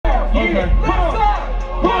Okay. Left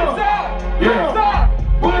side. One side. Left side.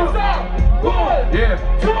 One side. One. Yeah.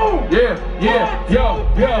 Two. Yeah.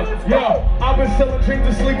 Yo. I've been selling dreams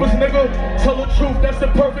to sleepers, nigga. Tell the truth, that's the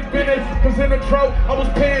perfect business. Cause in a drought, I was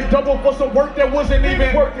paying double for some work that wasn't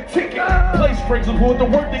even worth the ticket. Play strings and pulled the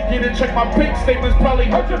work to get it. Check my bank statements, probably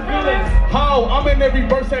hurt your feelings. How? I'm in every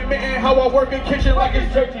verse admitting how I work in kitchen like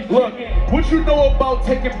it's churches. Look, what you know about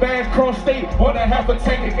taking bags cross state on a half a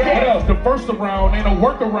tank of gas? The first around ain't a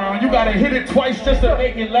workaround. You gotta hit it twice just to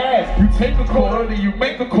make it last. You take a quarter, then you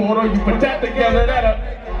make a quarter. You put that together,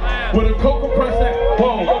 with a coke compressor.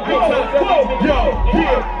 Whoa, yo,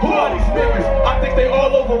 yeah, who are these niggas? I think they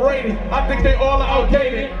all overrated. I think they all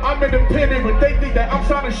outdated. I'm independent, but they think that I'm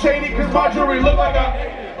sounding shady cause my jewelry look like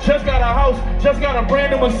I just got a house, just got a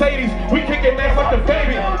brand new Mercedes. We kicking ass like the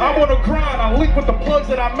baby. I'm on a grind, I link with the plugs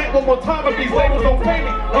that I met one more time if these labels don't pay me.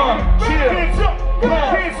 Chill. Hands up,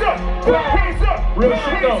 hands up, hands up. Real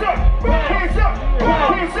shit though. Hands up,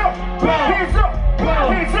 hands up, hands up,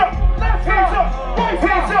 hands up, left hands up, right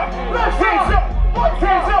hands up, left hands up, one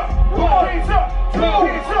hands up, hands up, two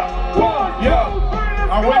hands up, one. Yo,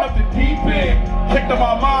 I ran up the deep end, kicked to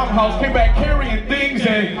my mom's house, came back carrying things,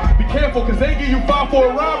 and be careful cause they give you 5 for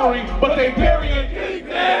a robbery, but they burying deep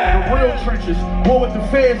end. The real trenches, war with the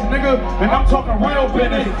feds, nigga, and I'm talking real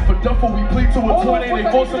business. For Duffel, we plead to a 20,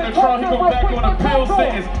 they force him to trial, he come back on a pill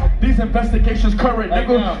sentence. These investigations current,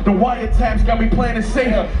 nigga. The wiretaps got me playing it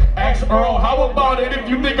safe. Ask Earl, how about it if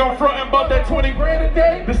you think I'm frontin' about that 20 grand a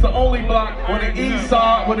day? This the only block on the east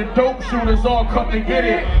side where the dope shooters all come to get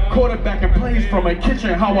it. Quarterbacking plays from a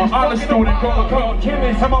kitchen, how an honest student go become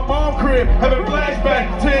chemist. At my mom crib, having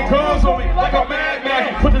flashback, 10 guns on me like a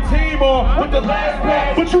madman. Put the team on with the last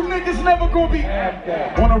pass, but you niggas never gonna be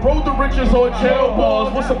on the road to riches or jail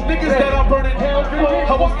balls with some niggas that I'm burning hell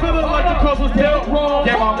for. I was feeling like the cause was dealt wrong.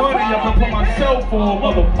 Get my money up and put myself on,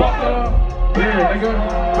 motherfucker. Yeah, nigga.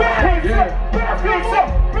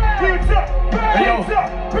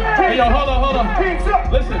 Hey yo, hold on.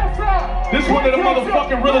 Listen, this one of the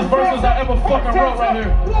motherfucking realest verses I ever fucking wrote right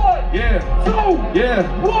here.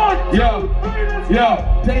 Yeah.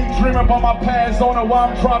 Daydreaming about my past, on it while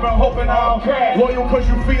I'm driving, hoping I'll crash. Loyal cause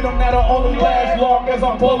you feed them that'll only last long as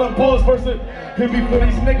I'm pulling bulls versus hit me for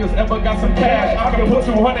these niggas ever got some cash. I can put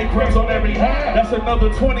 200 grams on every hand. That's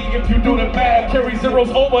another 20 if you do the math. Carry zeros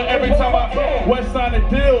over every time I West side a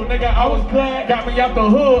deal, nigga. I was glad, got me out the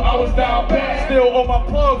hood. I was down bad, still on my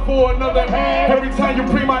plug for another hand. Every time you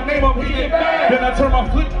pre my name, I'm heating bad. Then I turn my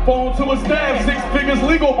flip phone to a stab. 6 figures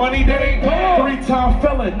legal money that ain't paid. 3-time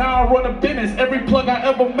felon, now I run a business. Every plug I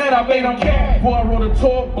ever met, I made them cash. Boy, I rode a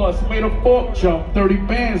tour bus, made a fork jump. 30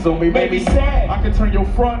 bands on me, made me sad. I can turn your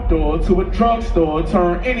front door to a drugstore,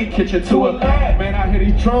 turn any kitchen to a lab. Man, I hear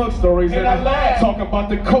these drug stories and I laugh. Talk about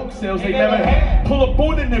the coke sales they never had. Pull up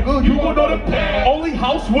on the nigga, you gon' know the plan. Only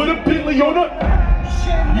house with a Bentley on the.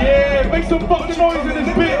 Yeah, make some fucking noise in this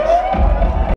bitch.